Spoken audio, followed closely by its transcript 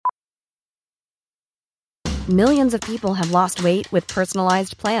Millions of people have lost weight with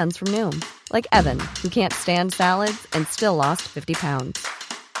personalized plans from Noom. Like Evan, who can't stand salads and still lost 50 pounds.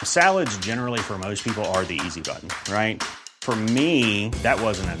 Salads generally for most people are the easy button, right? For me, that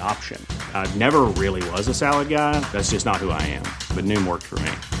wasn't an option. I never really was a salad guy. That's just not who I am. But Noom worked for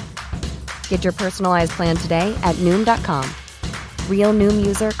me. Get your personalized plan today at Noom.com. Real Noom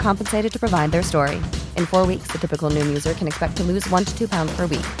user compensated to provide their story. In 4 weeks, the typical Noom user can expect to lose 1 to 2 pounds per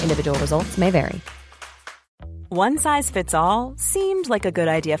week. Individual results may vary. One size fits all seemed like a good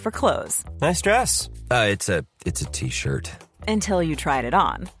idea for clothes. Nice dress. It's a t-shirt. Until you tried it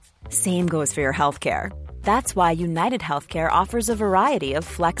on. Same goes for your healthcare. That's why United Healthcare offers a variety of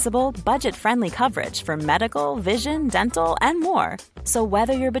flexible, budget-friendly coverage for medical, vision, dental, and more. So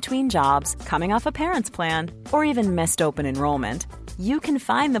whether you're between jobs, coming off a parent's plan, or even missed open enrollment, you can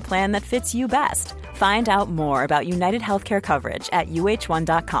find the plan that fits you best. Find out more about United Healthcare coverage at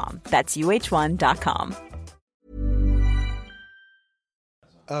uh1.com. That's uh1.com.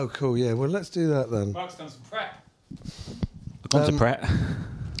 Oh, cool, yeah. Well, let's do that then. Mark's done some prep. On to prep.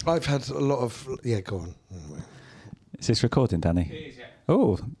 I've had a lot of... Yeah, go on. Anyway. Is this recording, Danny? It is, yeah.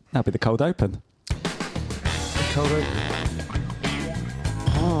 Oh, that'll be the cold open. The cold open.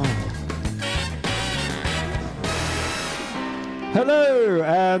 Oh. Hello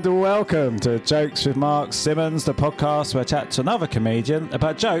and welcome to Jokes with Mark Simmons, the podcast where I chat to another comedian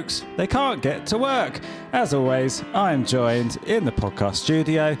about jokes they can't get to work. As always, I'm joined in the podcast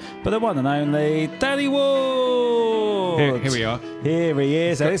studio by the one and only Danny Ward. Here we are. Here he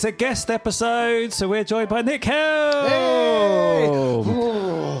is. And it's a guest episode, so we're joined by Nick Helm. Hey!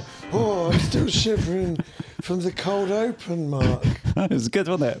 Oh, I'm still shivering from the cold open, Mark. It was good,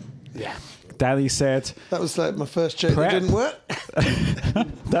 wasn't it? Yeah. Danny said... That was like my first joke prep. that didn't work.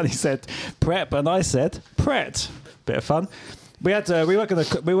 Danny said prep, and I said pret. Bit of fun. We were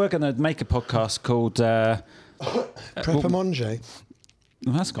gonna make a podcast called Prep a Manger.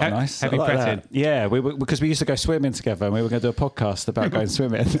 Well, that's quite nice. Heavy I like pretting. that. Yeah, because we used to go swimming together, and we were going to do a podcast about going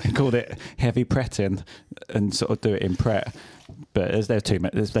swimming and called it Heavy Pretting, and sort of do it in Pret. But they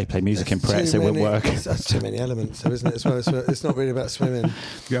play music in Pret, so it wouldn't work. That's too many elements, though, isn't it? As well, it's not really about swimming.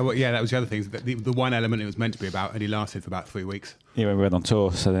 Yeah, well, that was the other thing. The one element it was meant to be about only lasted for about 3 weeks. Yeah, when we went on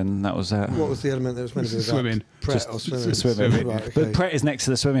tour, so then that was that. What was the element that was meant to be about? Swimming. Pret or swimming? Swimming. Right, okay. But Pret is next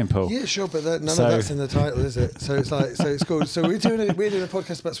to the swimming pool. Yeah, sure, but none of that's in the title, is it? So it's called. So we're doing a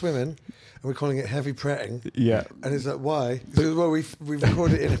podcast about swimming, and we're calling it Heavy Pretting. Yeah. And it's like, why? Because, well, we've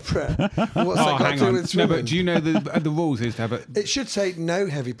recorded it in a Pret. What's that got to do with swimming? No, but do you know the rules is to have a... It should say no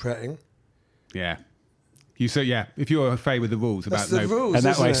heavy pretting. Yeah. If you're afraid with the rules about That's the rules, and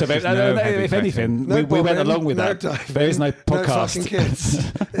that way, so if anything, we went along with that. Diving, there is no podcast. No fucking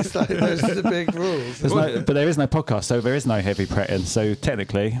kids. It's like those are the big rules. But there is no podcast, so there is no heavy pretting. So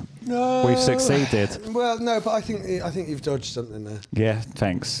technically, we've succeeded. Well, no, but I think you've dodged something there. Yeah,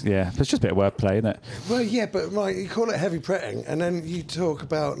 thanks. Yeah, but it's just a bit of wordplay, isn't it? Well, yeah, but right, you call it heavy pretting, and then you talk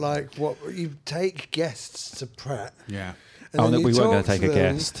about like what you take guests to Pret. Yeah. No, we weren't going to take a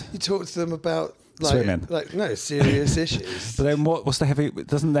guest. You talk to them about. Swimming, serious issues. But then, what's the heavy?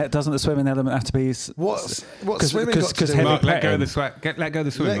 Doesn't the swimming element have to be? What's swimming got to do? Mark, let go of the swimming. Let go of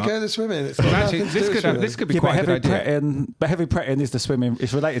the swimming. Let go of the swimming. It's actually, this could be quite a good idea. But heavy pretting is the swimming.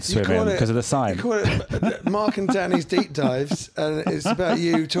 It's related to swimming because of the sign. You call it Mark and Danny's deep dives, and it's about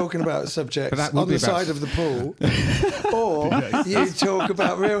you talking about subjects on the side of the pool, or you talk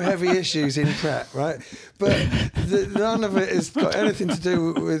about real heavy issues in Pret, right? But none of it has got anything to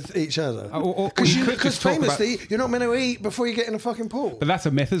do with each other. Because famously, you're not meant to eat before you get in a fucking pool. But that's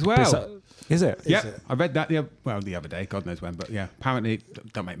a myth as well. Is it? Yeah, I read that the other day, God knows when, but yeah, apparently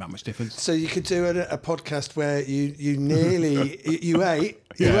it don't make that much difference. So you could do a podcast where you nearly you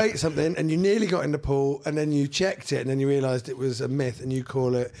ate something and you nearly got in the pool and then you checked it and then you realised it was a myth and you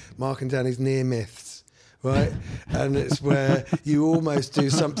call it Mark and Danny's near myths. Right, and it's where you almost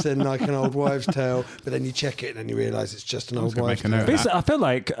do something like an old wives' tale, but then you check it and then you realise it's just an old wives' tale. I feel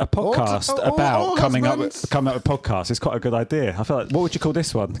like a podcast about coming up with podcasts is quite a good idea. I feel like, what would you call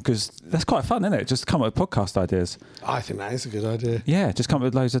this one? Because that's quite fun, isn't it? Just come up with podcast ideas. I think that is a good idea. Yeah, just come up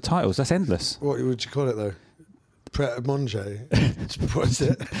with loads of titles. That's endless. What would you call it though? Pret a Manger. What's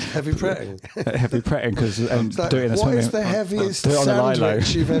it? Heavy pretting. Heavy pretting because do it in a what is the heaviest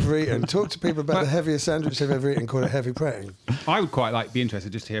sandwich you've ever eaten? Talk to people about the heaviest sandwich they've ever eaten. Call it heavy pretting. I would quite be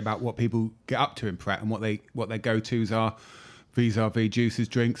interested just to hear about what people get up to in Pret and what their go-tos are vis-a-vis juices,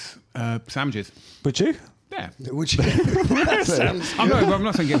 drinks, sandwiches. Would you? Yeah. Would you? I'm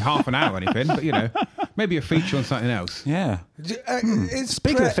not saying give half an hour or anything, but maybe a feature on something else. Yeah.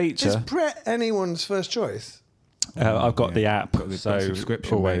 Speaking of feature, is Pret anyone's first choice? I've got the app, Got the so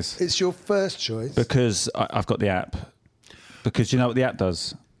subscription always. It's your first choice. Because I've got the app. Because you know what the app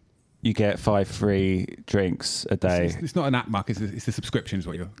does? You get 5 free drinks a day. It's not an app, Mark. It's a subscription, is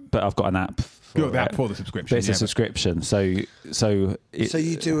what you're. But I've got an app. You've got the app for the subscription. But it's a subscription. So you do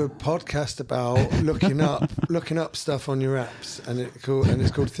a podcast about looking up stuff on your apps, and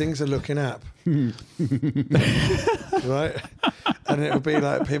it's called Things Are Looking App, right? And it'll be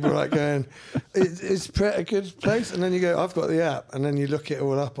like people are like going, "It's a good place," and then you go, "I've got the app," and then you look it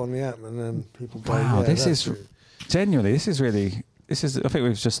all up on the app, and then people go, wow, yeah, this is genuinely. This is really. This is. I think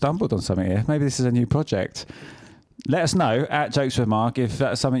we've just stumbled on something here. Maybe this is a new project. Let us know at Jokes with Mark if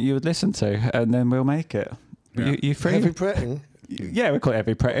that's something you would listen to, and then we'll make it. Yeah. You free? Heavy pretting. Yeah, we call it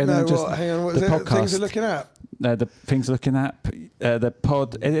Heavy Pretting. No, just what? Hang on. What is the it? podcast. Things Are Looking At. The Things Are Looking At. The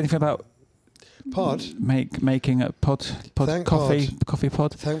pod. Anything about Pod. making a pod Thank coffee pod. coffee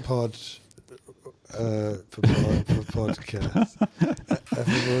pod. Thank Pod for podcast.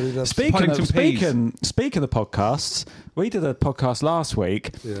 Everybody loves Speaking of the podcasts, we did a podcast last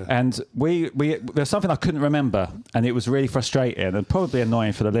week, and we there's something I couldn't remember, and it was really frustrating and probably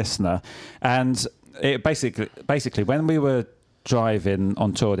annoying for the listener. And it basically when we were driving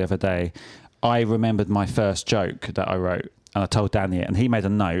on tour the other day, I remembered my first joke that I wrote, and I told Danny it, and he made a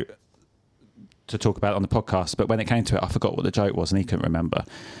note to talk about it on the podcast, but when it came to it, I forgot what the joke was, and he couldn't remember.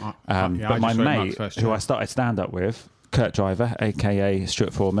 But my mate, who I started stand-up with, Kurt Driver, aka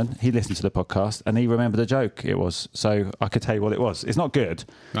Stuart Foreman, he listened to the podcast and he remembered the joke it was, so I could tell you what it was. It's not good,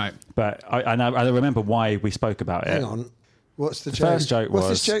 right? But I remember why we spoke about it. Hang on, what's the joke? First joke What's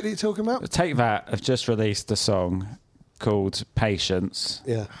was, this joke that you're talking about? Take That have just released a song called Patience.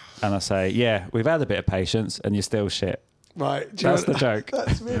 Yeah. And I say, yeah, we've had a bit of patience and you're still shit. Right. That's the joke.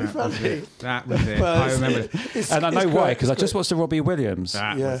 That's really funny. That was it. Well, I remember it. And I know why, because I just watched the Robbie Williams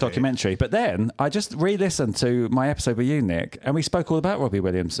documentary. But then I just re-listened to my episode with you, Nick, and we spoke all about Robbie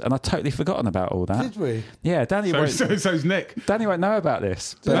Williams, and I'd totally forgotten about all that. Did we? Yeah, Danny So's Nick. Danny won't know about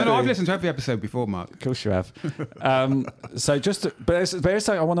this. No, I've listened to every episode before, Mark. Of course you have. But there's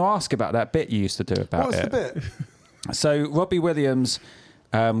something I want to ask about that bit you used to do about What's it. the bit? So Robbie Williams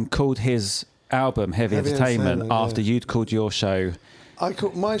called his album Heavy Entertainment after you'd called your show.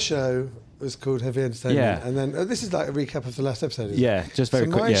 My show was called Heavy Entertainment, and then this is like a recap of the last episode. Just very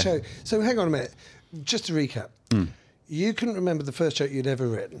quick. Show. So hang on a minute, just to recap. You couldn't remember the first joke you'd ever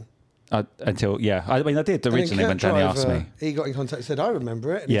written until I mean I did originally when Danny asked me. He got in contact and said, "I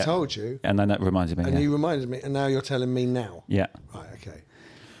remember it," and he told you, and then that reminded me. And you reminded me, and now you're telling me now. Yeah. Right. Okay.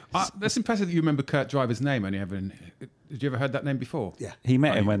 That's impressive that you remember Kurt Driver's name. Did you ever heard that name before? Yeah. He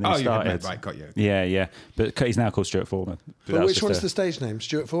met him when they started. Right, got you. Yeah. But he's now called Stuart Foreman. But which one's the stage name?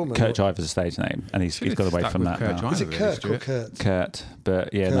 Stuart Foreman? Kurt Driver's a stage name, and he's got away from that now. Is it Kurt or Kurt? Kurt,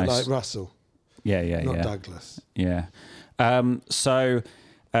 but yeah, Kurt, like Russell. Yeah. Not Douglas. Yeah. So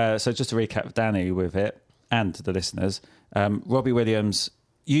just to recap Danny with it and the listeners, Robbie Williams.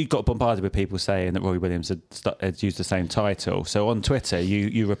 You got bombarded with people saying that Robbie Williams had used the same title. So on Twitter,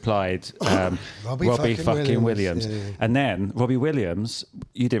 you replied, Robbie fucking Williams. Yeah. And then Robbie Williams,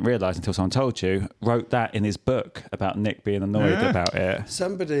 you didn't realise until someone told you, wrote that in his book about Nick being annoyed about it.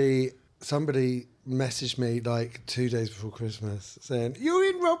 Somebody messaged me like 2 days before Christmas saying, "You're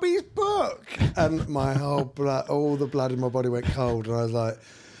in Robbie's book." And my whole all the blood in my body went cold. And I was like,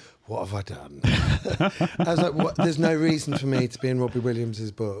 what have I done? I was like, there's no reason for me to be in Robbie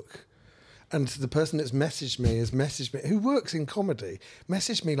Williams' book. And the person that's messaged me, who works in comedy,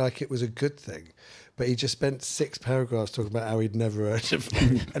 messaged me like it was a good thing. But he just spent 6 paragraphs talking about how he'd never heard of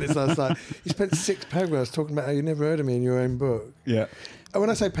me. And it's like, you spent 6 paragraphs talking about how you never heard of me in your own book. Yeah. And when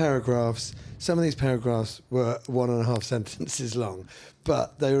I say paragraphs, some of these paragraphs were 1.5 sentences long,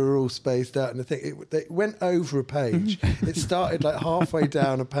 but they were all spaced out. And I think it went over a page. It started like halfway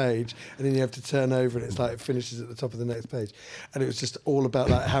down a page, and then you have to turn over, and it's like it finishes at the top of the next page. And it was just all about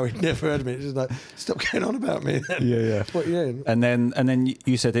like how he'd never heard of me. It was just like, stop going on about me. Then. Yeah. What are you doing? And then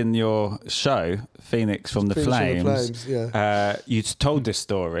you said in your show, Phoenix from the Flames, you told this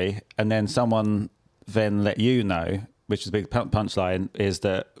story, and then someone then let you know, which is a big punchline, is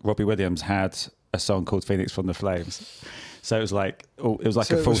that Robbie Williams had a song called Phoenix from the Flames. So it was like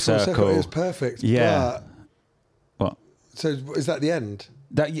a full circle. It was perfect. Yeah. What? So is that the end?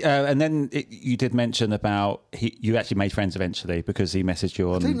 And then you did mention about you actually made friends eventually because he messaged you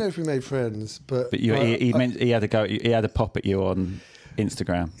on. I didn't know if we made friends, but he had a go. He had a pop at you on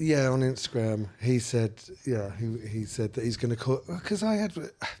Instagram. Yeah, on Instagram, he said, he said that he's going to call, because I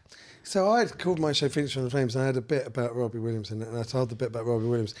had called my show Phoenix from the Flames, and I had a bit about Robbie Williams in it, and I told the bit about Robbie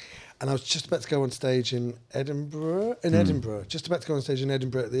Williams, and I was just about to go on stage in Edinburgh, just about to go on stage in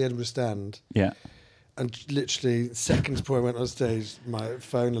Edinburgh at the Edinburgh Stand. Yeah. And literally seconds before I went on stage, my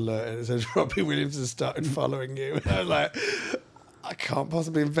phone alerted. It said, Robbie Williams has started following you. And I was like, I can't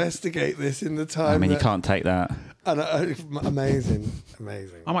possibly investigate this in the time. I mean, you can't take that. And amazing.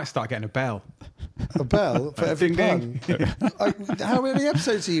 I might start getting a bell. A bell for every Ding, pun. How many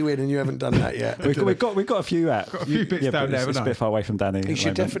episodes are you in and you haven't done that yet? We've got a few out. Got a few bits down there, It's a haven't I? bit far away from Danny. You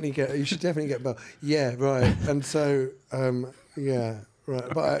should definitely get a bell. Yeah, right. And so, yeah,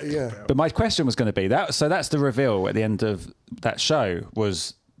 right. But yeah. But my question was going to be that. So that's the reveal at the end of that show.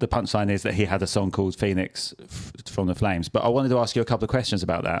 Was the punchline is that he had a song called Phoenix from the Flames. But I wanted to ask you a couple of questions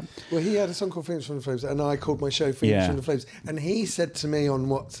about that. Well, he had a song called Phoenix from the Flames, and I called my show Phoenix from the Flames. And he said to me on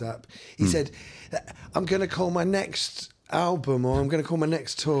WhatsApp, he said, I'm going to call my next album, or I'm going to call my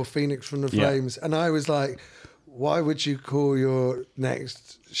next tour Phoenix from the Flames. And I was like, why would you call your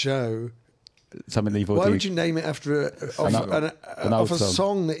next show Something that you've Why already... would you name it after an old a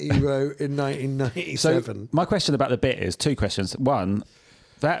song that you wrote in 1997? So my question about the bit is two questions. One,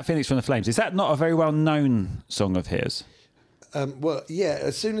 that Phoenix from the Flames, is that not a very well-known song of his? Well, yeah.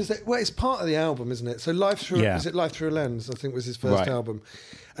 As soon as it's part of the album, isn't it? So Life Through is it Life Through a Lens? I think was his first album,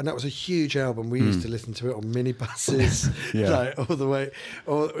 and that was a huge album. We used to listen to it on minibuses, like all the way,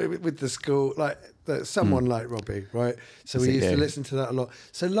 or with the school, like someone like Robbie, right? So we used to listen to that a lot.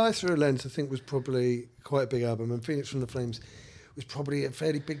 So Life Through a Lens, I think, was probably quite a big album, and Phoenix from the Flames was probably a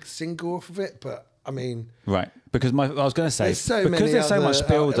fairly big single off of it, but. I mean, right? Because I was going to say, there's so much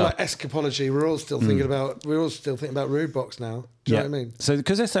build up, like escapology. We're all still thinking about. We're all still thinking about Rude Box now. Do you know what I mean? So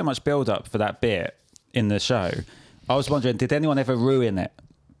because there's so much build up for that bit in the show, I was wondering, did anyone ever ruin it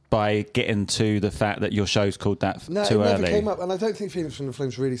by getting to the fact that your show's called that too early? No, it never came up, and I don't think Phoenix from the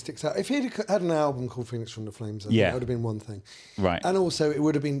Flames really sticks out. If he'd had an album called Phoenix from the Flames, I think that would have been one thing, right? And also, it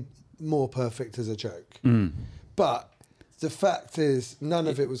would have been more perfect as a joke, but. The fact is, none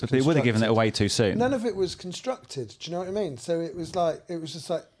of it was constructed. They would have given it away too soon. None of it was constructed. Do you know what I mean? So it was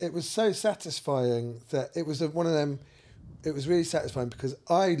so satisfying that it was one of them. It was really satisfying because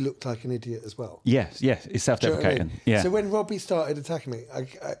I looked like an idiot as well. Yes, it's self-deprecating. Do you know what I mean? Yeah. So when Robbie started attacking me,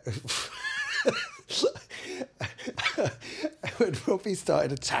 when Robbie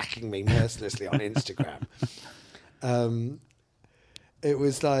started attacking me mercilessly on Instagram, it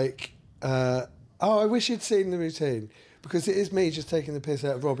was like, I wish you'd seen the routine. Because it is me just taking the piss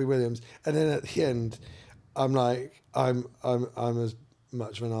out of Robbie Williams, and then at the end, I'm like, I'm as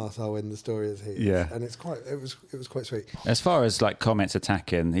much of an arsehole in the story as he is, and it was quite sweet. As far as like comments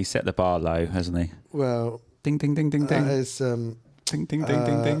attacking, he set the bar low, hasn't he? Well, ding ding ding ding ding. That is ding ding ding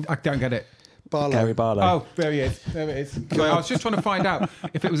ding ding. I don't get it. Barlow. Gary Barlow. Oh, there he is. There it is. Sorry, I was just trying to find out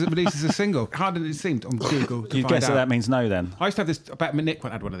if it was released as a single. How did it seem on Google to You find guess out? that means no then? I used to have this, about Nick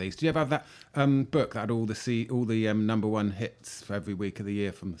had one of these. Do you ever have that book that had all the number one hits for every week of the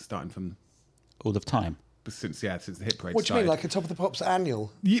year starting from... All of time? Since the hit parade What do you started. mean, like a Top of the Pops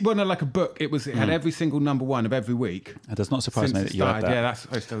annual? Well, no, like a book. It had every single number one of every week. It does not surprise since me it that you have started. that. Yeah, that's...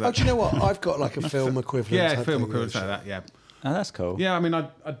 I used to have that. Oh, do you know what? I've got like a film equivalent. Yeah, film equivalent like that, yeah. Oh, that's cool. Yeah, I mean,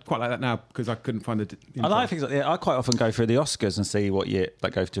 I'd quite like that now because I couldn't find the... I like things like that. I quite often go through the Oscars and see what year,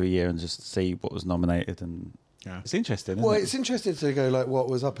 like go through a year and just see what was nominated, and it's interesting, isn't it? It's interesting to go like what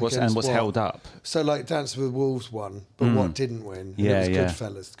was up against and what's what. held up. So like Dance with Wolves won, but what didn't win? And Yeah, it was yeah.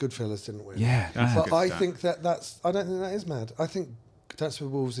 Goodfellas. Goodfellas didn't win. Yeah. But I think that's... I don't think that is mad. I think Dance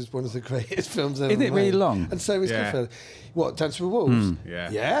with Wolves is one of the greatest films ever Isn't it really made. long? And so is Yeah. Goodfellas. What, Dance with Wolves? Yeah.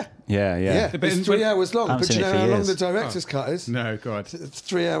 Yeah? Yeah. Yeah. But It's 3 hours long, I haven't but do seen you it know for how long years. the director's cut is? No, God. It's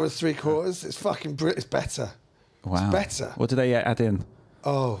 3 hours, 3/4. It's fucking it's better. Wow. It's better. What do they add in?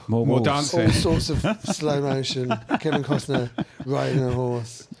 Oh, More More wolves. dancing. all sorts of slow motion. Kevin Costner riding a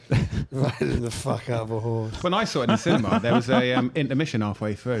horse. Riding the fuck out of a horse. When I saw it in the cinema, there was a intermission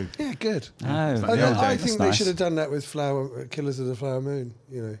halfway through. Yeah, good. Oh, like the old I days. think That's they nice. should have done that with Killers of the Flower Moon.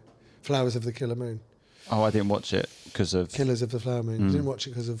 You know, Flowers of the Killer Moon. Oh, I didn't watch it because of... Killers of the Flower Moon. You didn't watch it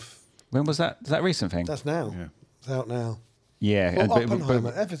because of... When was that? Is that a recent thing? That's now. Yeah. It's out now. Yeah. Well, but-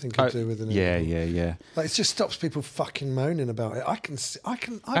 Oppenheimer, everything could do with it. Yeah. Like, it just stops people fucking moaning about it. I can.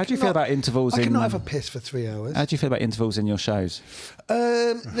 How do you feel about intervals I in... cannot have a piss for 3 hours. How do you feel about intervals in your shows?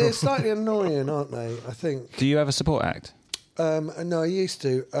 They're slightly annoying, aren't they? I think. Do you have a support act? No, I used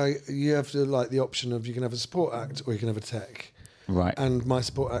to. You have to like the option of you can have a support act or you can have a tech. Right. And my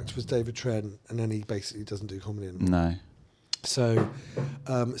support act was David Trent, and then he basically doesn't do comedy anymore. No. So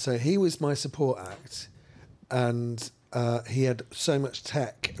he was my support act, and he had so much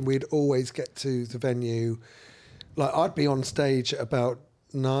tech, and we'd always get to the venue. Like, I'd be on stage at about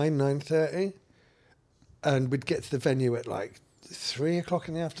 9:30, and we'd get to the venue at like 3 o'clock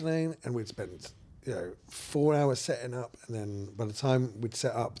in the afternoon, and we'd spend 4 hours setting up, and then by the time we'd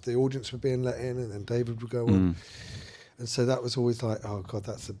set up, the audience were being let in, and then David would go on. And so that was always like, oh God,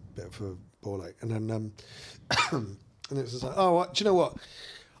 that's a bit of a ball ache. And then and it was just like, do you know what?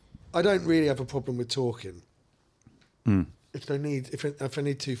 I don't really have a problem with talking. If I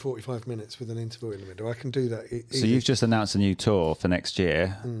need 2 minutes with an interval in the middle, I can do that. So you've just announced a new tour for next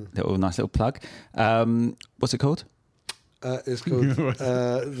year. Nice little plug. What's it called? It's called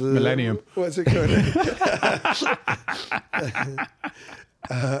the Millennium. What's it called?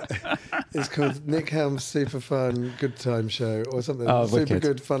 It's called Nick Helm's Super Fun Good Time Show or something. Super wicked.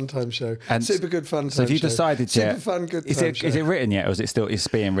 Good Fun Time Show. And Super Good Fun Time Show. So have you decided yet? Super Fun Good Time Show. Is it written yet, or is it still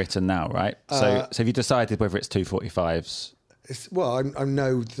being written now? Right. So have you decided whether it's 2:45s? I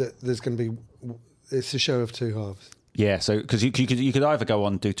know that there's going to be. It's a show of two halves. Yeah, so because you could either go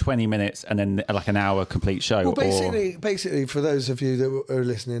on, do 20 minutes and then like an hour complete show. Well, basically, for those of you that are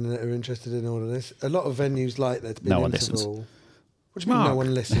listening and are interested in all of this, a lot of venues like that. No one listens. What do you mean no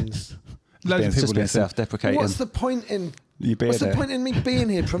one listens? Loads of people being listen. self-deprecating. What's the point in You being What's there? the point in me being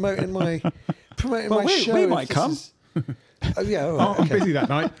here promoting my show? we might come. Oh yeah, all Oh, right, I'm okay. busy that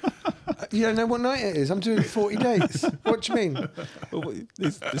night. You don't know what night it is. I'm doing 40 days. What do you mean?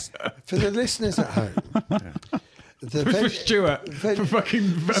 For the listeners at home. For Stuart, for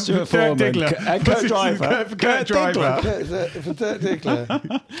fucking Stuart Kurt Foreman, Diggler. and Kurt Driver. For Kurt Driver. For Dirk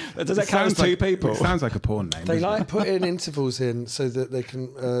Diggler. Does that count as two people? It sounds like a porn name. They doesn't like it? putting intervals in so that they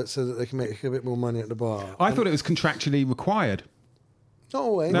can make a bit more money at the bar. I thought it was contractually required. Not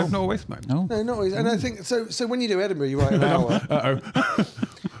always. No, not always, mate. No. No, not always. And I think so. So when you do Edinburgh, you write an hour. Uh-oh.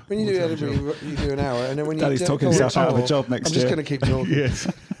 When you do Edinburgh, you do an hour, and then when Daddy's you talking go on himself out of a tour- job next I'm year. just going to keep talking. Yes.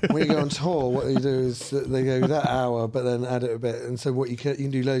 When you go on tour, what you do is that they go that hour, but then add it a bit, and so what you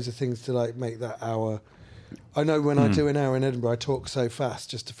can do loads of things to like make that hour. I know when I do an hour in Edinburgh, I talk so fast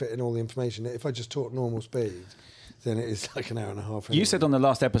just to fit in all the information. If I just talk normal speed, then it is like an hour and a half. You said on the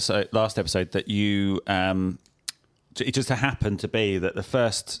last episode that you it just happened to be that the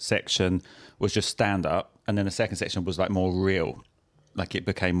first section was just stand up, and then the second section was like more real. Like it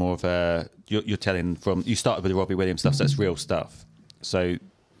became more of a you're telling from you started with the Robbie Williams stuff, so that's real stuff. So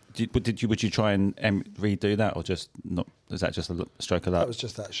would you try and redo that, or just not? Is that just a stroke of luck? That was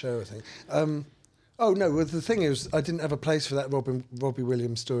just that show, I think. Oh no! Well, the thing is, I didn't have a place for that Robbie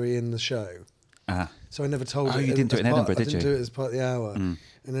Williams story in the show. So I never told it. Oh, you didn't do it in Edinburgh, did you? I didn't do it as part of the hour. And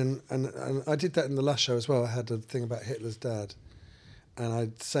then and I did that in the last show as well. I had a thing about Hitler's dad, and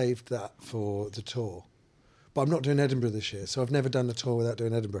I'd saved that for the tour. But I'm not doing Edinburgh this year, so I've never done a tour without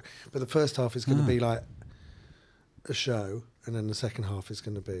doing Edinburgh. But the first half is going to be like a show, and then the second half is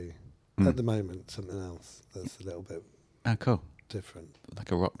going to be, at the moment, something else that's a little bit Oh, cool. different.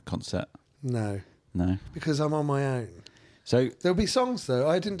 Like a rock concert. No, because I'm on my own. So There'll be songs though.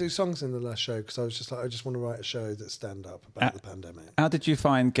 I didn't do songs in the last show because I was just like, I just want to write a show that's stand up about the pandemic. how did you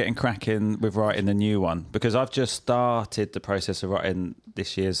find getting cracking with writing the new one? Because I've just started the process of writing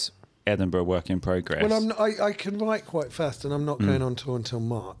this year's Edinburgh work in progress. Well, I can write quite fast, and I'm not going on tour until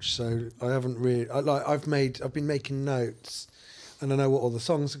March, so I haven't really. I've been making notes, and I know what all the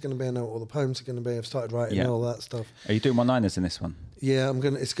songs are going to be. I know what all the poems are going to be. I've started writing all that stuff. Are you doing one-liners in this one? Yeah, I'm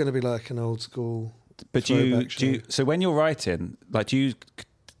gonna. It's going to be like an old school. But do you? So when you're writing, like, do you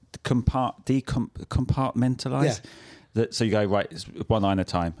compartmentalize? Yeah. That, so you go, right, it's one line at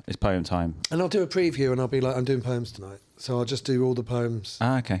a time. It's poem time. And I'll do a preview, and I'll be like, I'm doing poems tonight, so I'll just do all the poems.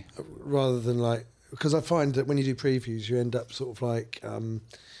 Okay. Rather than like, because I find that when you do previews, you end up sort of like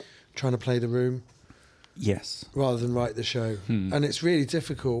trying to play the room. Yes. Rather than write the show. And it's really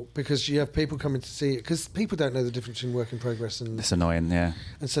difficult because you have people coming to see it, because people don't know the difference between work in progress and... It's annoying, yeah.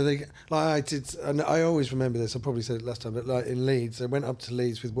 And so they, like I did, and I always remember this, I probably said it last time, but like in Leeds, I went up to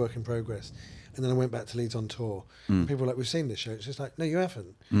Leeds with work in progress, and then I went back to Leeds on tour. And people were like, we've seen this show. It's just like, no, you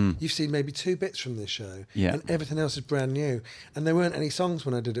haven't. You've seen maybe 2 bits from this show, and everything else is brand new. And there weren't any songs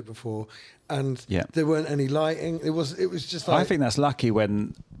when I did it before, and there weren't any lighting. It was just like... I think that's lucky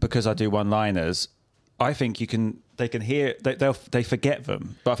because I do one-liners, I think they can hear, they forget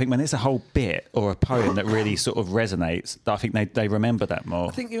them. But I think when it's a whole bit or a poem that really sort of resonates, I think they remember that more.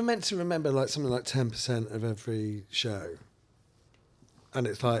 I think you're meant to remember like something like 10% of every show. And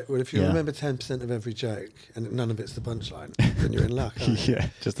it's like, well, if you remember 10% of every joke and none of it's the punchline, then you're in luck, aren't you? Yeah,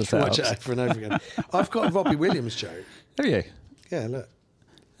 just the Watch setups. it over and over again. I've got a Robbie Williams joke. Have you? Yeah, look.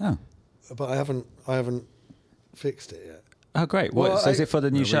 Oh. But I haven't fixed it yet. Oh, great. Well, So is it for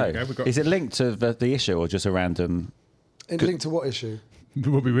the new show? go. Is it linked to the issue or just a random... Linked to what issue? The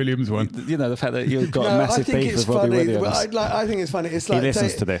Robbie Williams one. You know, the fact that you've got a I massive think beef it's with Robbie funny. Williams. I think it's funny. It's like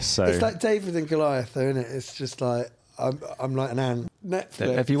listens to this, so... It's like David and Goliath, though, isn't it? It's just like I'm like an ant.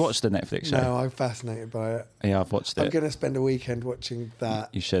 Netflix. Have you watched the Netflix show? No, I'm fascinated by it. Yeah, I've watched it. I'm going to spend a weekend watching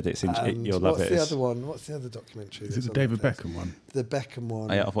that. You should. You'll love it. What's the other one? What's the other documentary? Is it the David Beckham one? The Beckham one.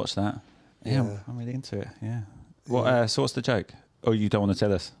 Oh, yeah, I've watched that. Yeah. I'm really into it. Yeah. What? So what's the joke? Or you don't want to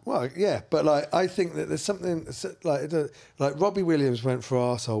tell us? Well, yeah, but like I think that there's something like Robbie Williams went for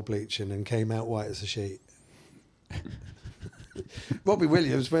arsehole bleaching and came out white as a sheet. Robbie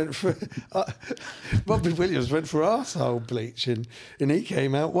Williams went for arsehole bleaching and he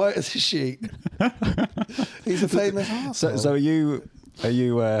came out white as a sheet. He's a famous arsehole. So are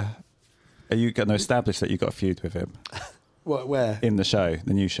you going to establish that you got a feud with him? What? Where? In the show,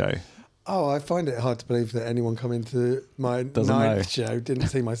 the new show. Oh, I find it hard to believe that anyone coming to my ninth show didn't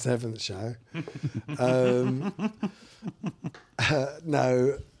see my seventh show.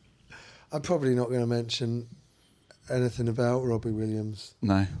 No, I'm probably not going to mention anything about Robbie Williams.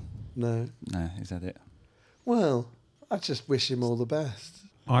 No, he's had it. Well, I just wish him all the best.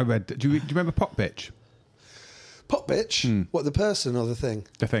 I read. Do you remember Pop Bitch? Pop Bitch? What, the person or the thing?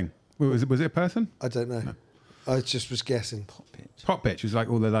 The thing. Was it a person? I don't know. No. I just was guessing. Pop Bitch was like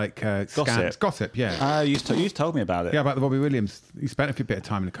all the gossip. Yeah. You told me about it. Yeah, about the Robbie Williams. He spent a bit of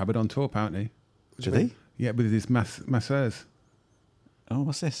time in the cupboard on tour, apparently. Did he? Yeah, with his masseurs. Oh,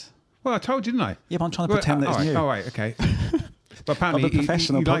 what's this? Well, I told you, didn't I? Yeah, but I'm trying to pretend that it's new. Oh, right, okay. But apparently I'm a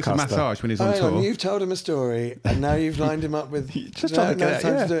professional he likes a podcaster. massage when he's on Hang tour. on, you've told him a story and now you've lined him up with... Just trying to get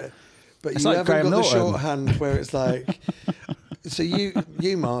it, do it. But It's you like haven't Graham got the Norton. shorthand where it's like... So you,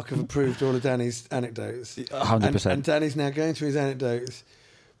 Mark, have approved all of Danny's anecdotes. 100%. And Danny's now going through his anecdotes,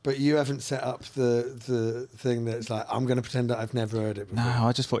 but you haven't set up the thing that's like, I'm going to pretend that I've never heard it before. No,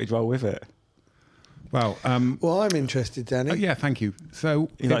 I just thought he'd roll with it. Well, Well, I'm interested, Danny. yeah, thank you. So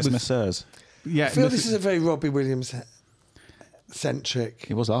He likes masseurs. Yeah, I feel this is a very Robbie Williams centric.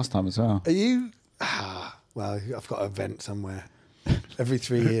 He was last time as well. Are you... well, I've got an event somewhere every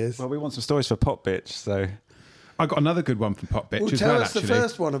 3 years. Well, we want some stories for Pop Bitch, so... I got another good one from Pop Bitch Well, as tell well, us actually. the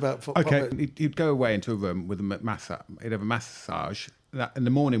first one about Pop Okay, Bitch. he'd go away into a room with a massage. He'd have a massage. And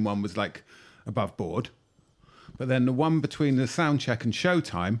the morning one was like above board. But then the one between the sound check and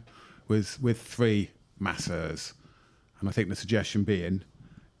showtime was with 3 masseurs. And I think the suggestion being,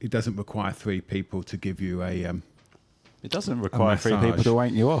 it doesn't require 3 people to give you a... It doesn't require 3 massage. people to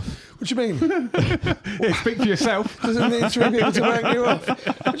wank you off. What do you mean? Yeah, speak for yourself. Doesn't need 3 people to wank you off.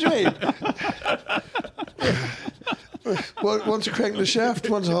 What do you mean? One to crank the shaft,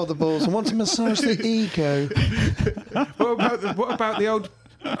 one to hold the balls, and one to massage the ego. What about the old,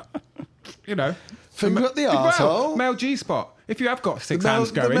 Finger up the arsehole? Male G-spot. If you have got 6 The Mel-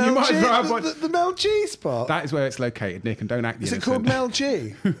 hands going, the Mel you might G- as well have one. the Mel G spot. That is where it's located, Nick, and don't act the Is it innocent. called Mel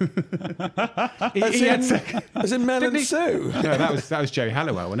G? As in Mel Didn't and he- Sue? No, that was Jerry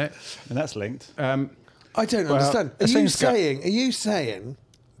Halliwell, wasn't it? And that's linked. I don't understand. it Are you seems go- saying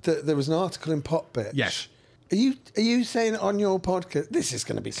that there was an article in Pop Bitch? Yes. Are you saying on your podcast, this is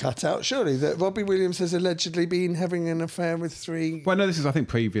going to be cut out, surely, that Robbie Williams has allegedly been having an affair with 3... Well, no, this is, I think,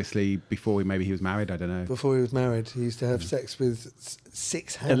 previously, before maybe he was married, I don't know. Before he was married, he used to have sex with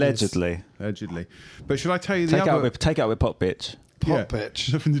 6 hands. Allegedly. But should I tell you the Take other... out with Pop Bitch. Pop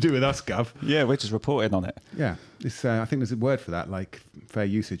Bitch. Nothing to do with us, Gov. Yeah, we're just reporting on it. Yeah. It's, I think there's a word for that, like fair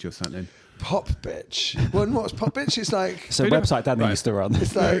usage or something. Pop Bitch. Well, what's Pop Bitch? It's like... It's a website Danny used to run.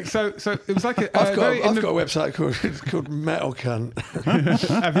 It's like... So it was like a... I've got a website called Metal Cunt.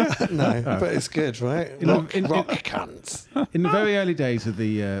 No, but it's good, right? Rock Cunts. In the very early days of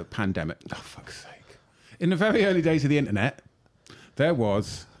the pandemic... Oh, fuck's sake. In the very early days of the internet, there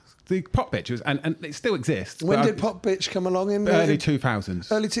was the Pop Bitch, and it still exists. When but did Pop Bitch come along in? Early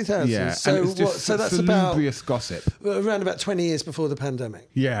 2000s. Early 2000s. Yeah. So, and it's just so that's about... salubrious gossip. Around about 20 years before the pandemic.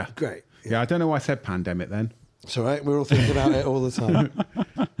 Yeah. Great. Yeah, I don't know why I said pandemic then. It's all right. We're all thinking about it all the time.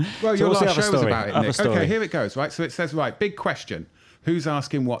 Well, your what's the last other show was story? about it, Other Nick. story. Okay, here it goes, right? So it says, right, big question. Who's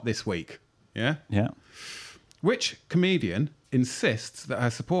asking what this week? Yeah? Yeah. Which comedian insists that her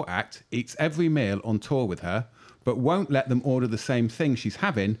support act eats every meal on tour with her, but won't let them order the same thing she's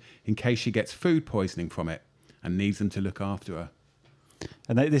having in case she gets food poisoning from it and needs them to look after her?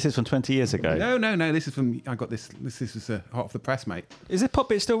 And this is from 20 years ago. No. This is from... I got this. This is hot off the press, mate. Is it Pop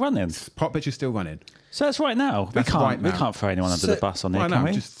Bitch still running? Pop Bitch is still running. So that's right now. That's we right can't throw anyone under So- the bus on there, Well, can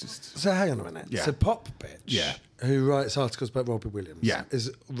no, we? just So hang on a minute. Yeah. So Pop Bitch, Yeah. who writes articles about Robbie Williams, Yeah.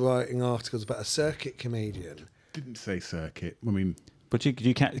 is writing articles about a circuit comedian. didn't say circuit. I mean... But do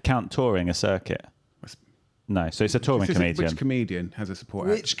you count touring a circuit? No, so it's a touring comedian. Which comedian has a support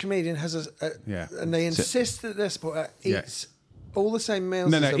act? Which comedian has a Yeah. and they insist that their support act Yeah. eats all the same meals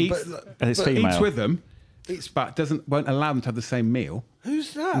No, as them, eats- but And it's but female. Eats with them, but won't allow them to have the same meal.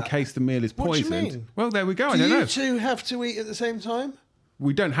 Who's that? In case the meal is poisoned. What do you mean? Well, there we go. Do I don't you know. two have to eat at the same time?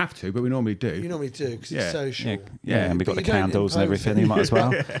 We don't have to, but we normally do. You normally do because Yeah. it's social. Yeah, and we've got But the you don't candles and impose everything. it. You might as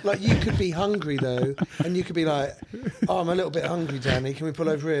well. Like you could be hungry though, and you could be like, "Oh, I'm a little bit hungry, Danny. Can we pull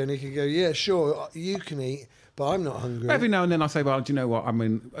over here?" And he could go, "Yeah, sure. You can eat, but I'm not hungry." Every now and then I say, well, do you know what? I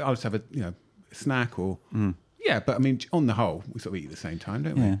mean, I'll just have a snack or yeah. But I mean, on the whole, we sort of eat at the same time,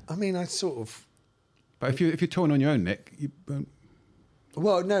 don't we? Yeah. I mean, I sort of. But if you're touring on your own, Nick, you won't.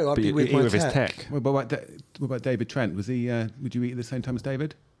 Well, no, I'd But be you with eat my with his tech. tech. What about David Trent? Was he? Would you eat at the same time as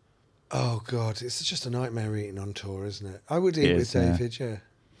David? Oh God, it's just a nightmare eating on tour, isn't it? I would eat It with is, yeah. David, yeah.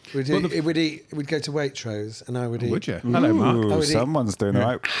 We'd go to Waitrose, and I would eat. Would you? Hello, Mark. I Ooh, would eat someone's doing it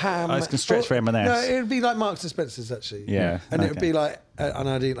right. ham. I can stretch for M&S. No, it would be like Marks and Spencer's actually. Yeah, and it would okay. be like, and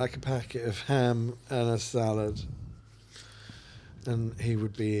I'd eat like a packet of ham and a salad, and he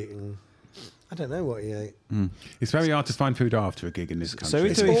would be eating. I don't know what he ate. It's very hard to find food after a gig in this country. who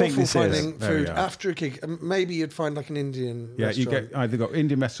It's do we awful think this is? finding Very food hard. after a gig. Maybe you'd find like an Indian Yeah, you restaurant. get either got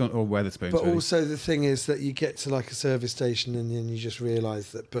Indian restaurant or Weatherspoons. But really. also the thing is that you get to like a service station and then you just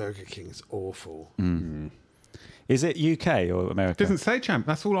realise that Burger King's awful. Is it UK or America? Doesn't say, champ.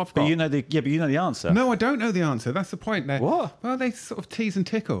 That's all I've got. But you know the answer. No, I don't know the answer. That's the point there. What? Well, they sort of tease and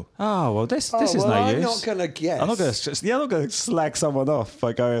tickle. Oh well, this is well, no I'm use. not going to guess. I'm not going to slag someone off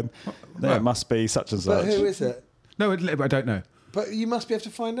by going. No, it must be such and But such. who is it? No, I don't know. But you must be able to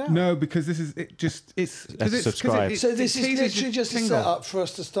find out. No, because this is it's Let's subscribe. So this is teases literally your just a tingle. setup for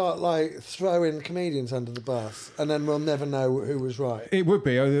us to start like throwing comedians under the bus, and then we'll never know who was right. It would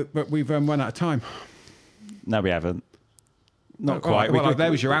be, but we've run out of time. No, we haven't. Not Oh, quite. Well, there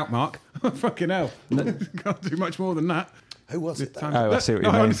was your out, Mark. Fucking hell. Can't do much more than that. Who was it? Though? Oh, I see what you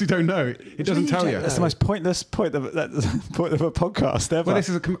I mean. honestly don't know. It doesn't you tell don't you. know? That's the most pointless point of a podcast ever. Well, this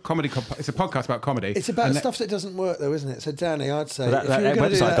is a comedy. It's a podcast about comedy. It's about And stuff that doesn't work, though, isn't it? So, Danny, I'd say But that if you were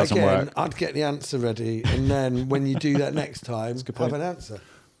going to do website that doesn't again, work. I'd get the answer ready, and then when you do that next time, have an answer.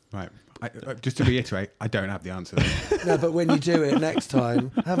 Right. Just to reiterate, I don't have the answer. No, but when you do it next time,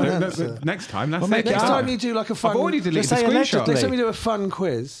 have an answer. Next time, that's Well, it. make it Next up. time you do like a fun. I've already deleted Just the say screenshot. allegedly. Next time you do a fun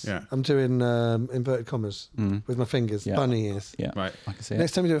quiz. Yeah. I'm doing inverted commas with my fingers, Yeah. bunny ears. Yeah, Right. I can see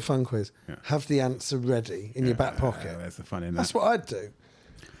Next it. time you do a fun quiz, Yeah. have the answer ready in your back pocket. There's the fun in That's that. what I'd do.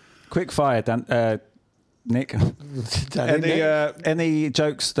 Quick fire, Nick. Danny, Any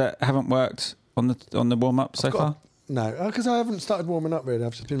jokes that haven't worked on the warm up so far? No, because I haven't started warming up really.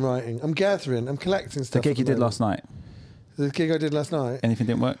 I've just been writing. I'm gathering. I'm collecting The stuff. gig at you the did moment. last night. The gig I did last night. Anything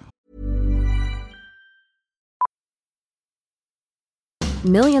didn't work?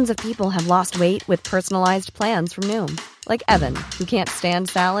 Millions of people have lost weight with personalized plans from Noom, like Evan, who can't stand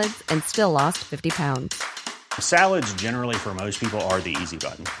salads and still lost 50 pounds. Salads generally for most people are the easy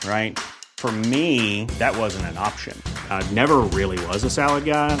button, right? For me, that wasn't an option. I never really was a salad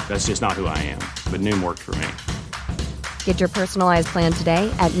guy. That's just not who I am. But Noom worked for me. Get your personalized plan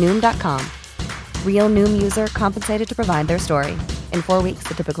today at Noom.com. Real Noom user compensated to provide their story. In 4 weeks,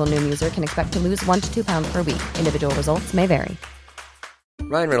 the typical Noom user can expect to lose 1 to 2 pounds per week. Individual results may vary.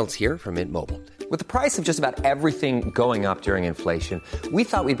 Ryan Reynolds here from Mint Mobile. With the price of just about everything going up during inflation, we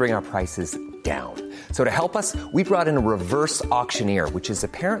thought we'd bring our prices down. So to help us, we brought in a reverse auctioneer, which is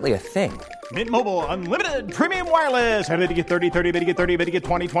apparently a thing. Mint Mobile Unlimited Premium Wireless. How to get 30, 30, bit to get 30, bit to get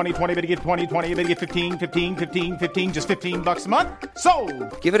 20, 20, 20, bit to get 20, 20, bit to get 15, 15, 15, 15, just $15 a month?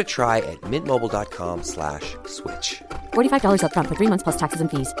 Sold! Give it a try at mintmobile.com/switch. $45 up front for 3 months plus taxes and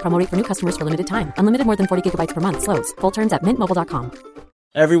fees. Promo rate for new customers for limited time. Unlimited more than 40 gigabytes per month. Slows full terms at mintmobile.com.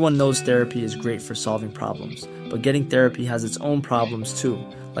 Everyone knows therapy is great for solving problems, but getting therapy has its own problems too,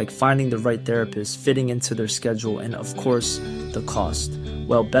 like finding the right therapist, fitting into their schedule, and of course, the cost.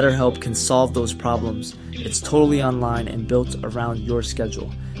 Well, BetterHelp can solve those problems. It's totally online and built around your schedule.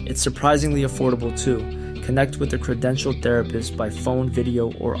 It's surprisingly affordable too. Connect with a credentialed therapist by phone,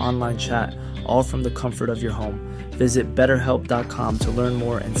 video, or online chat, all from the comfort of your home. Visit BetterHelp.com to learn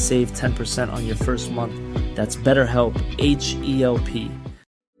more and save 10% on your first month. That's BetterHelp, H-E-L-P.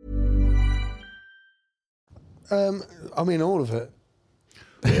 I mean, all of it.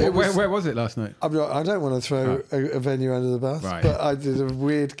 Where was it last night? I don't want to throw a venue under the bus, Right. but I did a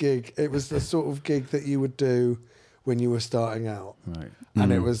weird gig. It was the sort of gig that you would do when you were starting out. Right.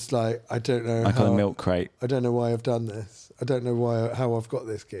 And it was like, I don't know Like on a milk crate. I don't know why I've done this. I don't know how I've got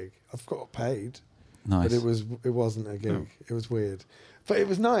this gig. I've got paid. Nice. But it wasn't a gig. It was weird. But it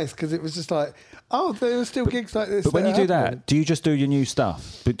was nice because it was just like, oh, there are still gigs like this. But when you do happen. that, do you just do your new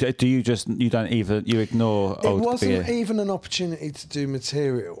stuff? But do you ignore It old wasn't beer? even an opportunity to do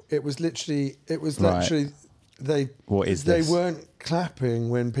material. It was literally Right. What is this? They weren't clapping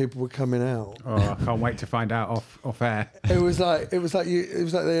when people were coming out. Oh, I can't wait to find out off air. It was like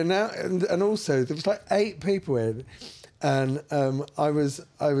they announced, and also there was like 8 people in, and I was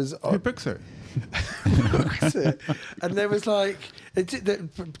Who books it? and there was like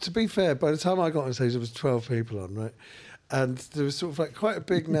to be fair, by the time I got on stage there was 12 people on, right? And there was sort of like quite a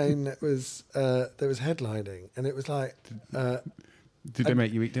big name that was headlining, and it was like did they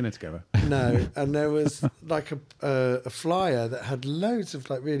make you eat dinner together? No, and there was like a flyer that had loads of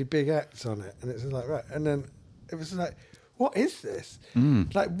like really big acts on it, and it was like, right, and then it was like, what is this?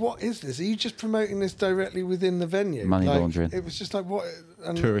 Like, what is this? Are you just promoting this directly within the venue? Money like, laundering. It was just like, what?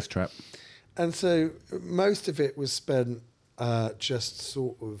 And, Tourist trap. And so most of it was spent just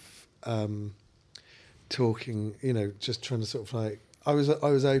sort of talking, just trying to sort of like, I was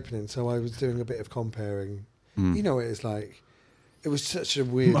opening, so I was doing a bit of comparing. You know what it's like. It was such a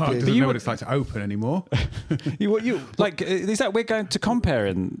weird Mark gig. doesn't know what it's like to open anymore. you like, is that we're going to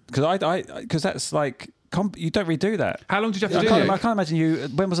comparing? Because that's like, you don't really do that. How long did you have to I do it? I can't imagine you.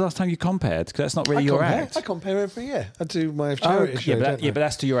 When was the last time you compared? Because that's not really your act. I compare every year. I do my charity show. But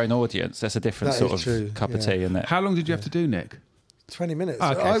that's to your own audience. That's a different That sort is of true, cup of tea, isn't it? How long did you have to do, Nick? 20 minutes.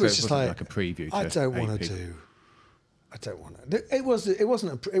 Oh, okay, I so was it just wasn't like a preview. To I don't want 8 to people. do. I don't want to. It wasn't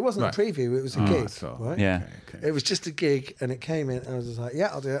Right. a preview. It was a gig. So, right? Yeah. Okay. It was just a gig, and it came in, and I was just like, yeah,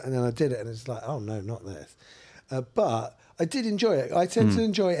 I'll do it. And then I did it, and it's like, oh no, not this. But I did enjoy it. I tend to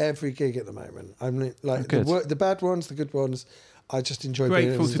enjoy every gig at the moment. I'm like the bad ones, the good ones. I just enjoy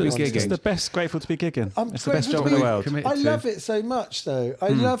Grateful being to be on gigging. stage. It's the best. Grateful to be gigging. It's the best grateful job to in the be world. committed I to. love it so much, though. I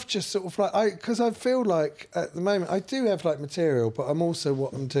love just sort of like because I feel like at the moment I do have like material, but I'm also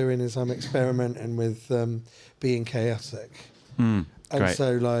what I'm doing is I'm experimenting with being chaotic, and Great.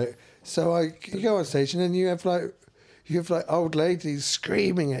 so you go on stage and then you have like old ladies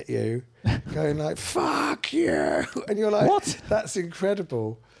screaming at you, going like "fuck you," and you're like, What? That's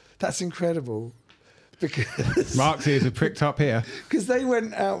incredible. That's incredible. Because Mark's ears are pricked up here. because they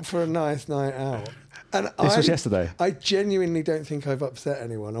went out for a nice night out. And This was yesterday? I genuinely don't think I've upset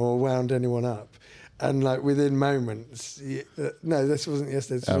anyone or wound anyone up. And like within moments, no, this wasn't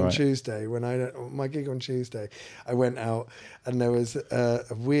yesterday. This was on right. Tuesday when my gig on Tuesday. I went out and there was a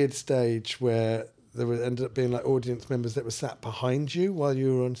weird stage where there ended up being like audience members that were sat behind you while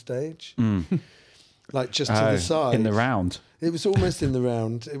you were on stage, like just to the side in the round. It was almost in the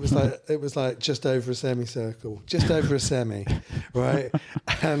round. It was like just over a semicircle, just over a semi, right?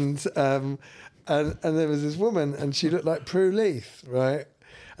 And there was this woman, and she looked like Prue Leith, right?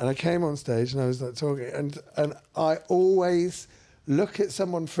 And I came on stage, and I was like talking, and I always look at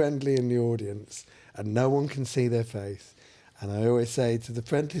someone friendly in the audience, and no one can see their face, and I always say to the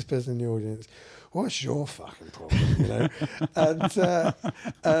friendliest person in the audience, what's your fucking problem, And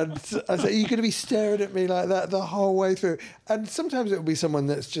I say, are you going to be staring at me like that the whole way through? And sometimes it'll be someone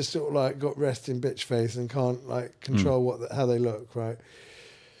that's just sort of like got resting bitch face and can't like control how they look, right?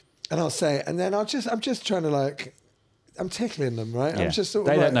 And I'll say it, and then I'm just trying to like, I'm tickling them, right? Yeah. I'm just sort of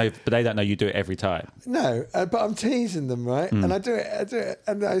they like, don't know, but they don't know you do it every time. no, but I'm teasing them, right? And I do it.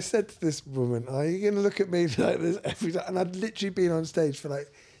 And I said to this woman, are you going to look at me like this every time? And I'd literally been on stage for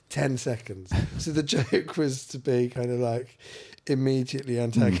like 10 seconds. So the joke was to be kind of like immediately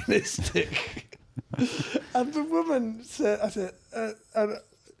antagonistic. And the woman said,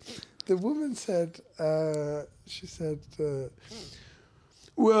 she said,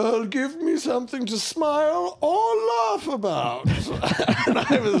 well, give me something to smile or laugh about. And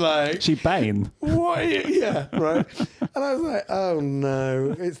I was like... She Bane. What? Yeah, right. And I was like, oh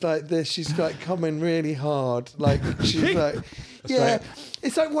no, it's like this. She's like coming really hard. Like, she's like... Yeah,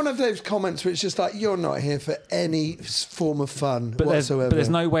 it's like one of those comments where it's just like, you're not here for any form of fun whatsoever. But there's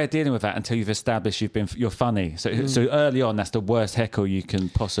no way of dealing with that until you've established you're funny. So early on, that's the worst heckle you can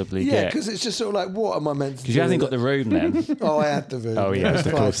possibly get. Yeah, because it's just sort of like, what am I meant to do? Because you haven't got the room then. Oh, I had the room. Oh, yes,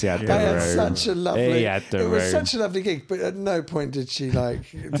 of course you had the room. I had such a lovely... He had the it was room. such a lovely gig, but at no point did she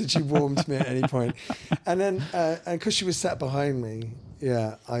warm to me at any point. And then, and because she was sat behind me,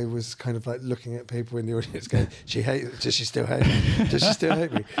 yeah, I was kind of like looking at people in the audience going, does she still hate me? Does she still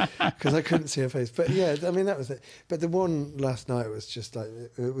hate me? Because I couldn't see her face. But yeah, I mean, that was it. But the one last night was just like,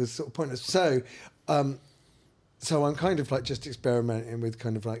 it was sort of pointless. So I'm kind of like just experimenting with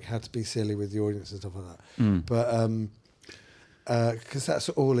kind of like how to be silly with the audience and stuff like that. But because that's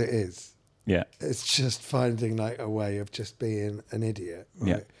all it is. Yeah. It's just finding like a way of just being an idiot.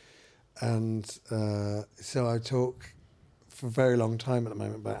 Right? Yeah. And so I talk for a very long time at the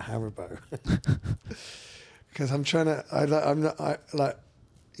moment about Haribo. Because I'm trying to,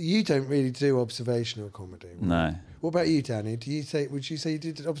 you don't really do observational comedy. Right? No. What about you, Danny? Would you say you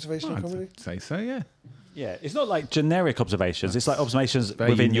did observational comedy? I'd say so, yeah. Yeah, it's not like generic observations. It's like observations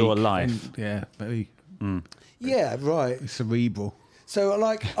within your life. Yeah, very Yeah, right. cerebral. So,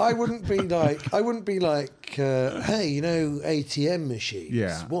 like, I wouldn't be like, hey, you know, ATM machines.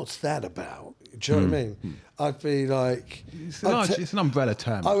 Yeah. What's that about? Do you know what I mean? I'd be like, It's an umbrella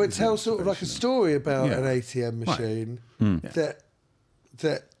term. I would tell sort of like a story about an ATM machine that.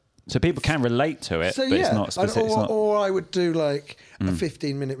 So people can relate to it, So but yeah, it's not specific. or I would do like a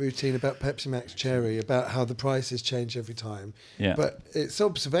 15-minute routine about Pepsi Max Cherry, about how the prices change every time. Yeah. But it's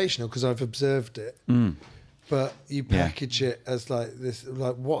observational because I've observed it. But you package it as like this,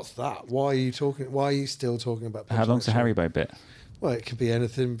 like what's that? Why are you talking? Why are you still talking about Pepsi How long's the Max Cherry? Haribo bit? Well, it could be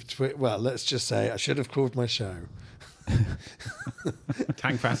anything between. Well, let's just say I should have called my show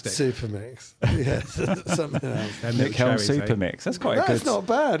Tankfastic. Super Mix. Yes, something else. Nick Helm Super Mix. That's quite That's good. not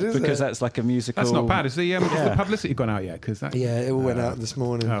bad, is it? Because that's like a musical. That's not bad. Has the publicity gone out yet? Because that. Yeah, it all went out this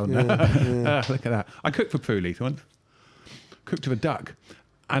morning. Oh no! Yeah. Look at that. I cooked for Pooley once. Cooked with a duck,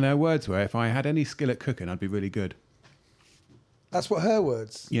 and her words were, "If I had any skill at cooking, I'd be really good." That's what her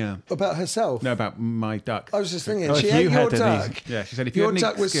words. Yeah. About herself. No, about my duck. I was just thinking, Oh, she if ate you your had any- duck. Yeah, she said if you Your had any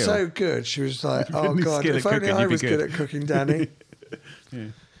duck was skill- so good. She was like, If you had oh any God, skill if at only cooking, I you'd be was good good. at cooking, Danny.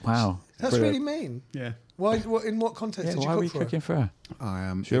 Wow. That's Brilliant. really mean. Yeah. Why? What, in what context Yeah, did you why cook were you for her? cooking for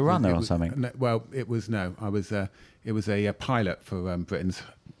her? She you a runner or something? No, well, it was no. I was. It was a pilot for Britain's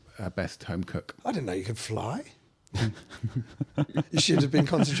best home cook. I didn't know you could fly. You should have been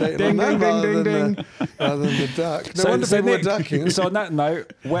concentrating Ding, on that ding, ding, ding, rather than the duck. No wonder people were Nick, ducking. So on that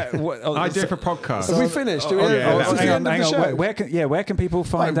note, Idea for podcast. Have we finished? Do we yeah, have, that was the the end of the show? Where can people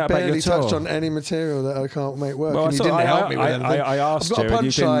find I out about your barely tour? touched on any material that I can't make work. Well, and you so didn't I- help me with I- anything. I asked I've got you a and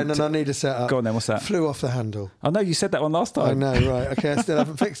you punchline didn't- and I need a setup. Go on then, what's that? Flew off the handle. Oh no, you said that one last I time. know, right? Okay, I still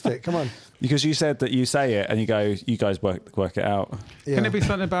haven't fixed it. Come on. Because you said that you say it and you go, you guys work it out. Yeah. Can it be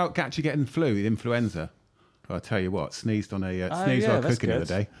something about actually getting flu, the influenza? I'll tell you what, sneezed on a sneezed while that's cooking the good.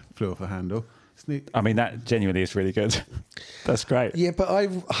 other day, flew off the handle. I mean, that genuinely is really good. That's great. Yeah, but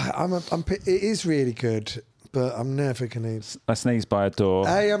it is really good, but I'm never going to. I sneezed by a door.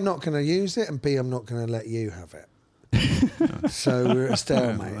 A, I'm not going to use it, and B, I'm not going to let you have it. So we're at a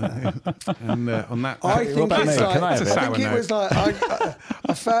stalemate there. And on that, I think about it's me? like, Can I have I it? think it was like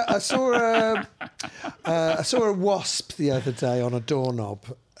I saw a wasp the other day on a doorknob.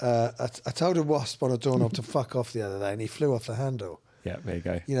 I told a wasp on a doorknob to fuck off the other day, and he flew off the handle. Yeah, there you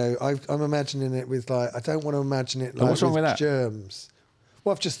go. You know, I'm imagining it with like I don't want to imagine it like what's wrong with that? germs.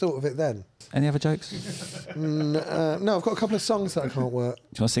 Well, I've just thought of it then. Any other jokes? No, I've got a couple of songs that I can't work. Do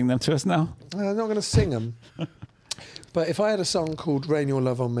you want to sing them to us now? I'm not going to sing them. But if I had a song called "Rain Your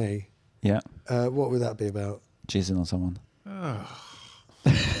Love on Me," Yeah. what would that be about? Jizzing on someone.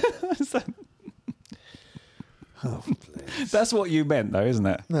 Oh, please. That's what you meant, though, isn't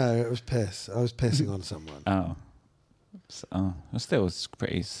it? No, it was piss. I was pissing on someone. Oh. Well, still, it's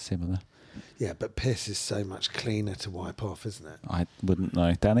pretty similar. Yeah, but piss is so much cleaner to wipe off, isn't it? I wouldn't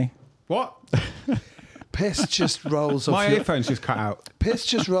know. Danny? what? Piss just rolls off. My your, earphones just cut out. piss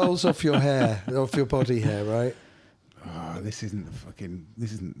just rolls off your hair, off your body hair, right? Oh, this isn't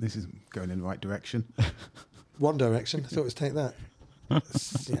going in the right direction. One Direction. I thought it was Take That.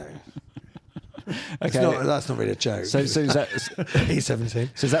 It's, you know, it's Okay. not, that's not really a joke. So is that E17.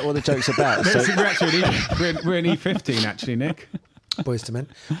 so is that what the joke's about? So, we're actually we're in E15 actually, Nick. Boys to Men.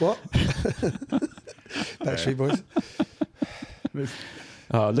 What? Backstreet Boys.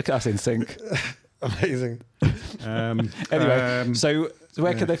 oh, look at us in sync. Amazing. Anyway, so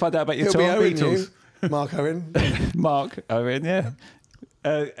where can they find out about your He'll be tour? Owen, you. Mark Owen. Mark Owen, yeah.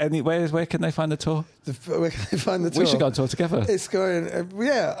 Where can they find the tour? Where can they find the tour? We should go on tour together. It's going.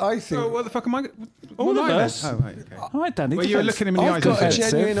 Yeah, I think. So what the fuck am I? All of us. Oh, right, okay. All right, Danny. Well, you were defense. looking him in the I've eyes. got a and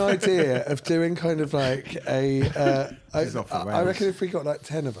said, genuine idea of doing kind of like a. This is off the I rails. reckon if we got like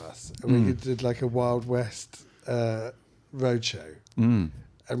 10 of us and we could do like a Wild West roadshow, and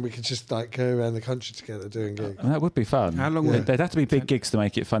we could just like go around the country together doing gigs. And that would be fun. How long would it- They'd have to be big gigs to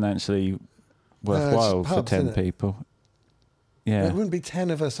make it financially worthwhile for pubs, 10 isn't it? people. It Yeah. wouldn't be 10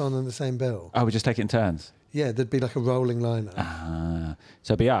 of us on the same bill. Oh, we just take it in turns. Yeah, there'd be like a rolling lineup.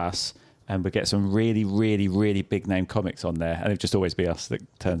 So it'd be us, and we get some really, really, really big name comics on there, and it'd just always be us that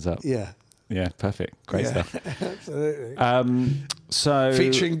turns up. Yeah, Yeah, perfect. Great Yeah. stuff. absolutely. So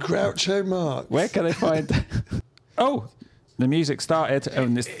Featuring Groucho Marx. where can they find? Oh, the music started.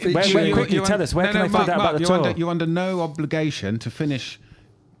 And this, Featuring- quickly tell us where can they find out about the tour? You're under no obligation to finish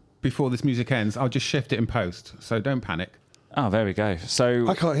before this music ends. I'll just shift it in post, so don't panic. Oh, there we go. So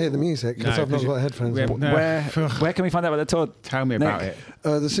I can't hear the music because I've not got headphones on. Where can we find out about the tour? Tell me about it.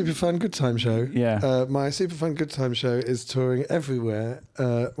 The Super Fun Good Time Show. Yeah. My Super Fun Good Time Show is touring everywhere.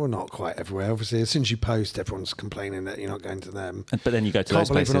 Well, not quite everywhere. Obviously, as soon as you post, everyone's complaining that you're not going to them. But then you go to Can't those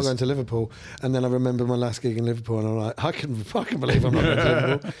believe places. we're not going to Liverpool. And then I remember my last gig in Liverpool, and I'm like, I can believe I'm not going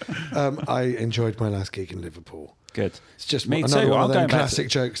to Liverpool. I enjoyed my last gig in Liverpool. Good. It's just Me another too. one I'm of them going back classic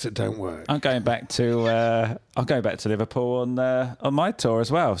jokes that don't work. I'm going back to Liverpool on my tour as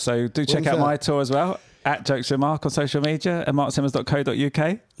well. So do check When's out that? my tour as well. At Jokes with Mark on social media and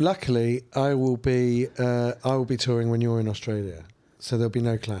marksimmons.co.uk. Luckily, I will be touring when you're in Australia, so there'll be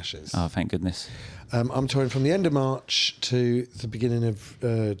no clashes. Oh, thank goodness. I'm touring from the end of March to the beginning of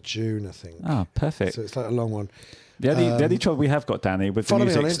June, I think. Oh, perfect. So it's like a long one. The only trouble we have got, Danny, with the Follow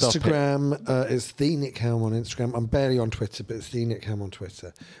music me on stop Instagram. It's the Nick Helm on Instagram. I'm barely on Twitter, but it's the Nick Helm on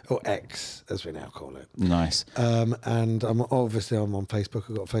Twitter, or X as we now call it. Nice. And I'm on Facebook.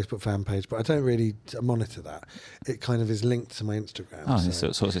 I've got a Facebook fan page, but I don't really monitor that. It kind of is linked to my Instagram. Oh, so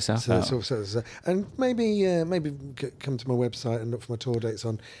it sorts itself out. And maybe come to my website and look for my tour dates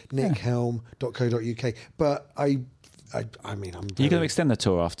on nickhelm.co.uk. But I mean, I'm. Are you going to extend the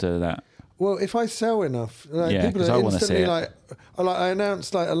tour after that? Well, if I sell enough, Yeah, people 'cause I are wanna see instantly it. I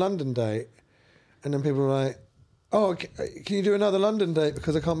announced like a London date, and then people are like, "Oh, can you do another London date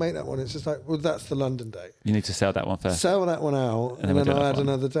because I can't make that one?" It's just like, well, that's the London date. You need to sell that one first. Sell that one out, and we'll then do I'll add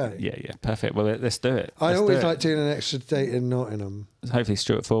another one. another date. Yeah, perfect. Well, let's do it. I Let's always do it. like doing an extra date in Nottingham. Hopefully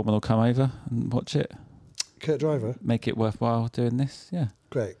Stuart Foreman will come over and watch it. Kurt Driver. Make it worthwhile doing this. Yeah.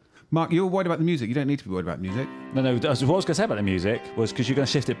 Great. Mark, you're worried about the music. You don't need to be worried about the music. No. What I was going to say about the music was because you're going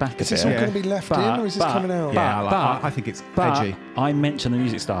to shift it back a bit. Is this all going to be left in, or is this coming out? I think it's edgy. I mentioned the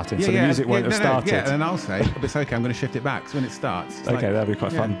music starting, so the music won't have started. Yeah, and I'll say, it's okay, I'm going to shift it back. So when it starts... It's okay, that'll be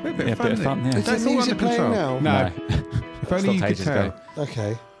quite fun. A bit of fun, yeah. Is the music playing now? No. If only you could tell.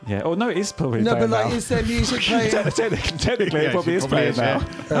 Okay. Yeah. Oh, no, it is probably No, playing but now. is there music playing? Technically, it probably is playing now.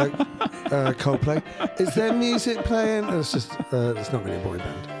 Coldplay. Is there music playing? It's just, it's not really a boy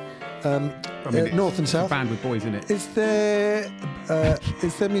band. North and South. It's a band with boys in it. Is there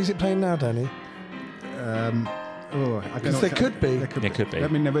music playing now, Danny? Because there could be. There could be. I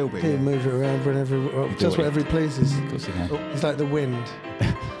mean, there will be. He'll move it around whenever, just whatever he pleases. Of course he can. It's like the wind.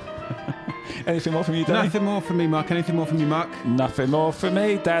 Anything more from you, Danny? Nothing more from me, Mark. Anything more from you, Mark? Nothing more from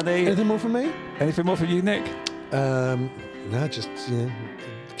me, Danny. Anything more from me? Anything more from you, Nick? No, just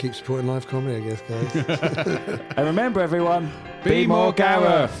keep supporting live comedy, I guess, guys. And remember, everyone, be more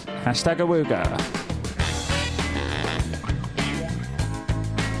Gareth. #Awooga.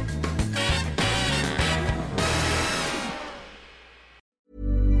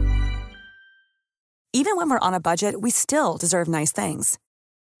 Even when we're on a budget, we still deserve nice things.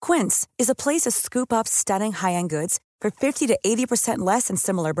 Quince is a place to scoop up stunning high-end goods for 50 to 80% less than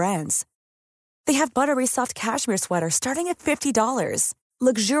similar brands. They have buttery soft cashmere sweaters starting at $50,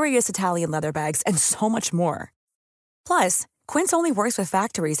 luxurious Italian leather bags, and so much more. Plus, Quince only works with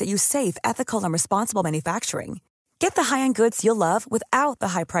factories that use safe, ethical, and responsible manufacturing. Get the high-end goods you'll love without the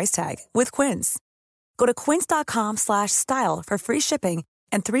high price tag with Quince. Go to quince.com/style for free shipping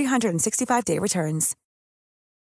and 365-day returns.